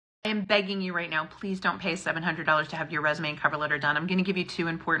I am begging you right now, please don't pay $700 to have your resume and cover letter done. I'm going to give you 2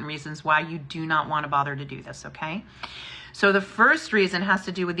 important reasons why you do not want to bother to do this, okay? So the first reason has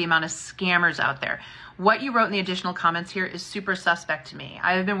to do with the amount of scammers out there. What you wrote in the additional comments here is super suspect to me.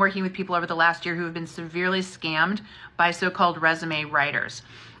 I have been working with people over the last year who have been severely scammed by so-called resume writers,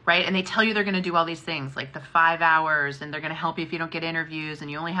 right? And they tell you they're going to do all these things like the 5 hours, and they're going to help you if you don't get interviews, and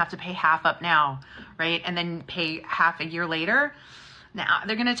you only have to pay half up now, right? And then pay half a year later. Now,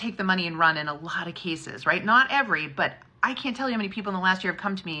 they're going to take the money and run in a lot of cases, right? Not every, but I can't tell you how many people in the last year have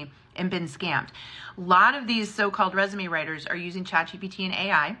come to me and been scammed. A lot of these so-called resume writers are using ChatGPT and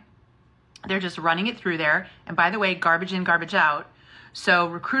AI. They're just running it through there. And by the way, garbage in, garbage out. So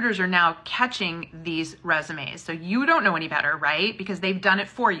recruiters are now catching these resumes. So you don't know any better, right? Because they've done it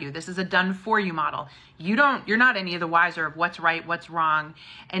for you. This is a done for you model. You're not any of the wiser of what's right, what's wrong.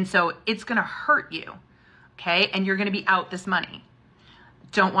 And so it's going to hurt you, okay? And you're going to be out this money.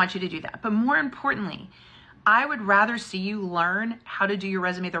 Don't want you to do that. But more importantly, I would rather see you learn how to do your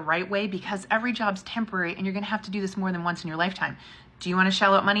resume the right way, because every job's temporary and you're going to have to do this more than once in your lifetime. Do you want to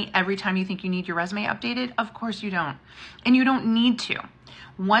shell out money every time you think you need your resume updated? Of course you don't. And you don't need to.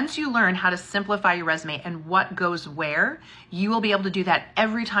 Once you learn how to simplify your resume and what goes where, you will be able to do that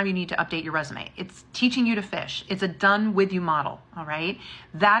every time you need to update your resume. It's teaching you to fish. It's a done with you model, all right?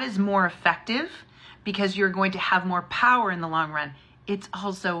 That is more effective because you're going to have more power in the long run. It's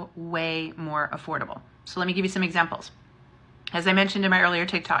also way more affordable. So let me give you some examples. As I mentioned in my earlier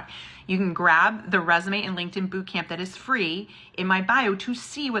TikTok, you can grab the resume and LinkedIn bootcamp that is free in my bio to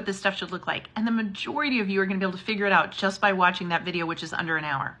see what this stuff should look like. And the majority of you are going to be able to figure it out just by watching that video, which is under an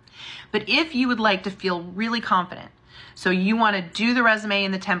hour. But if you would like to feel really confident, so you want to do the resume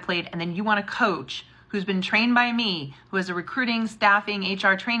and the template, and then you want a coach who's been trained by me, who has a recruiting, staffing,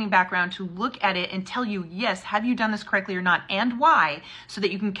 HR training background to look at it and tell you, yes, have you done this correctly or not, and why, so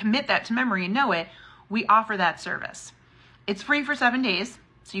that you can commit that to memory and know it, we offer that service. It's free for 7 days,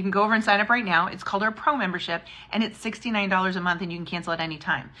 so you can go over and sign up right now. It's called our Pro membership, and it's $69 a month, and you can cancel at any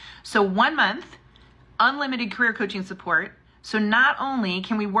time. So 1 month, unlimited career coaching support. So not only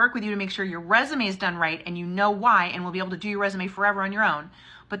can we work with you to make sure your resume is done right and you know why, and we'll be able to do your resume forever on your own,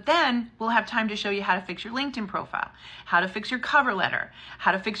 but then we'll have time to show you how to fix your LinkedIn profile, how to fix your cover letter,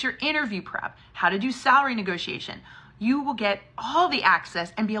 how to fix your interview prep, how to do salary negotiation. You will get all the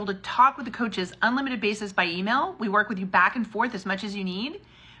access and be able to talk with the coaches unlimited basis by email. We work with you back and forth as much as you need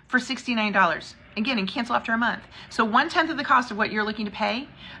for $69. Again, and cancel after a month. So 1/10 of the cost of what you're looking to pay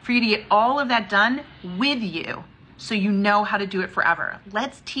for you to get all of that done with you, so you know how to do it forever.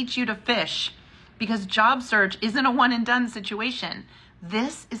 Let's teach you to fish, because job search isn't a one and done situation.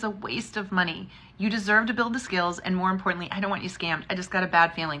 This is a waste of money. You deserve to build the skills, and more importantly, I don't want you scammed. I just got a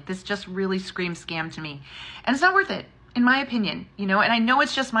bad feeling. This just really screams scam to me. And it's not worth it, in my opinion, and I know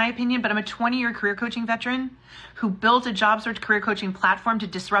it's just my opinion, but I'm a 20-year career coaching veteran who built a job search career coaching platform to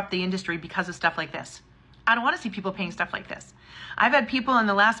disrupt the industry because of stuff like this. I don't want to see people paying stuff like this. I've had people in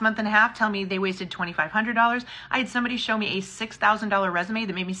the last month and a half tell me they wasted $2,500. I had somebody show me a $6,000 resume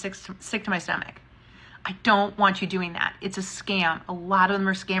that made me sick to my stomach. I don't want you doing that. It's a scam. A lot of them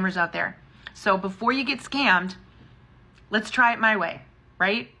are scammers out there. So before you get scammed, let's try it my way,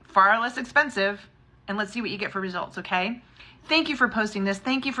 right? Far less expensive, and let's see what you get for results, okay? Thank you for posting this.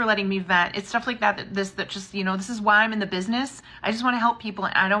 Thank you for letting me vent. It's stuff like that this is why I'm in the business. I just want to help people,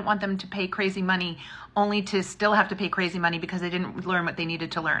 and I don't want them to pay crazy money only to still have to pay crazy money because they didn't learn what they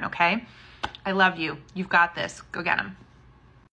needed to learn, okay? I love you. You've got this. Go get them.